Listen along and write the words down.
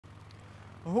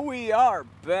We are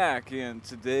back, and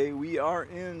today we are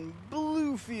in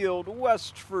Bluefield,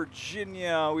 West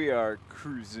Virginia. We are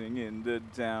cruising into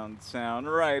downtown,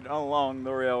 right along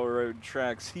the railroad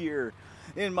tracks here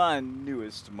in my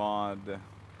newest mod,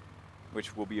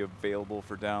 which will be available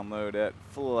for download at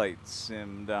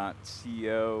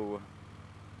flightsim.to.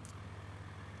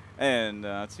 And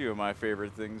two of my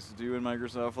favorite things to do in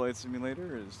Microsoft Flight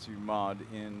Simulator is to mod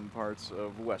in parts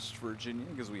of West Virginia,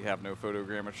 because we have no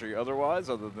photogrammetry otherwise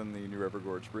other than the New River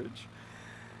Gorge Bridge,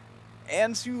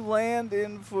 and to land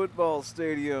in football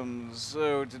stadiums.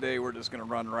 So today we're just going to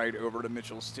run right over to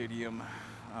Mitchell Stadium.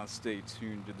 Stay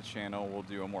tuned to the channel. We'll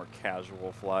do a more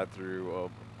casual fly through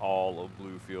of all of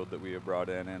Bluefield that we have brought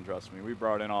in, and trust me, we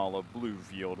brought in all of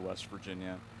Bluefield, West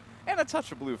Virginia. And a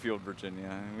touch of Bluefield, Virginia.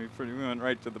 And we went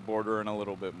right to the border and a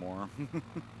little bit more.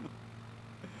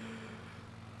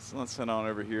 So let's head on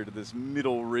over here to this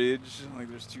middle ridge. Like,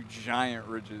 there's two giant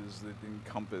ridges that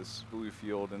encompass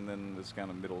Bluefield, and then this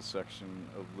kind of middle section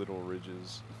of little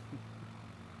ridges,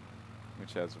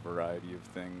 which has a variety of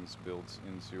things built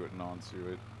into it and onto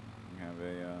it. We have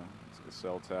a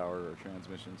cell tower or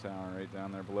transmission tower right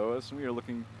down there below us, and we are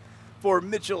looking for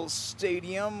Mitchell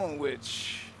Stadium,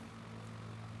 which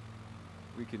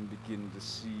we can begin to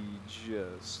see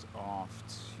just off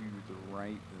to the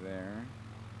right there.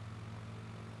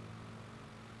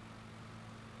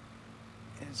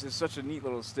 And it's just such a neat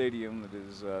little stadium that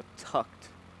is tucked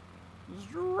just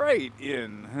right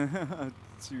in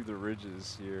to the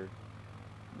ridges here.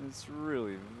 It's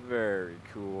really very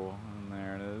cool. And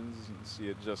there it is. You can see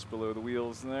it just below the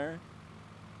wheels there.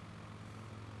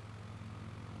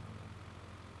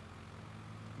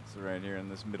 So right here in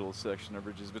this middle section of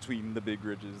ridges between the big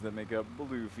ridges that make up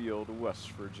Bluefield,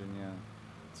 West Virginia.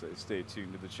 So stay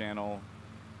tuned to the channel,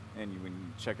 and you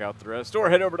can check out the rest, or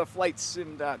head over to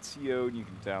flightsim.to and you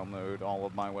can download all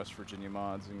of my West Virginia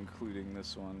mods, including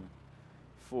this one,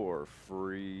 for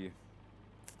free.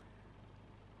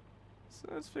 So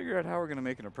let's figure out how we're going to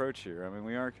make an approach here. I mean,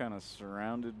 we are kind of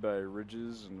surrounded by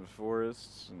ridges and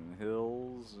forests and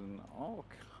hills and all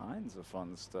kinds of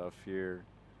fun stuff here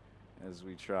as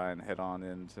we try and head on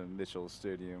into Mitchell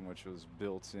Stadium, which was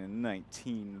built in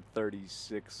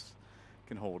 1936.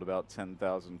 Can hold about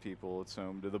 10,000 people. It's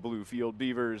home to the Bluefield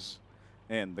Beavers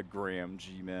and the Graham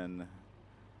G-Men.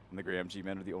 And the Graham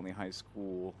G-Men are the only high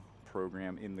school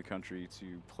program in the country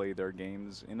to play their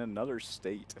games in another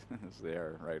state, as they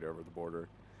are right over the border.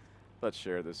 Let's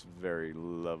share this very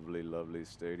lovely, lovely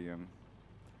stadium.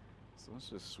 So let's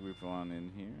just swoop on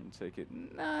in here and take it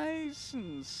nice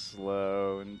and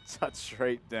slow and touch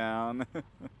right down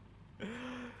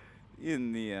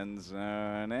in the end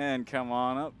zone, and come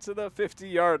on up to the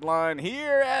 50-yard line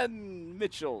here at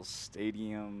Mitchell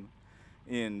Stadium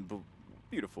in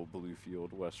beautiful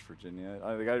Bluefield, West Virginia.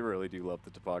 I really do love the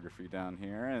topography down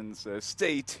here, and so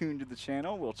stay tuned to the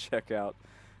channel. We'll check out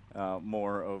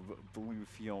more of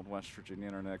Bluefield, West Virginia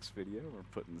in our next video. We're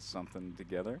putting something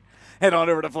together. Head on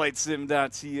over to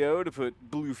flightsim.to to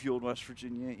put Bluefield, West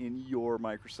Virginia in your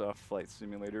Microsoft Flight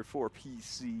Simulator for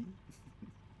PC.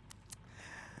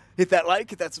 Hit that like,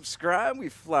 hit that subscribe. We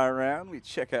fly around, we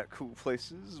check out cool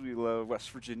places. We love West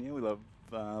Virginia. We love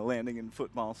landing in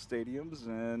football stadiums.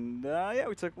 And yeah,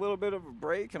 we took a little bit of a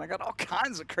break, and I got all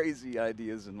kinds of crazy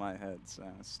ideas in my head. So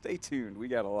stay tuned. We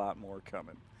got a lot more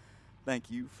coming.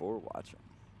 Thank you for watching.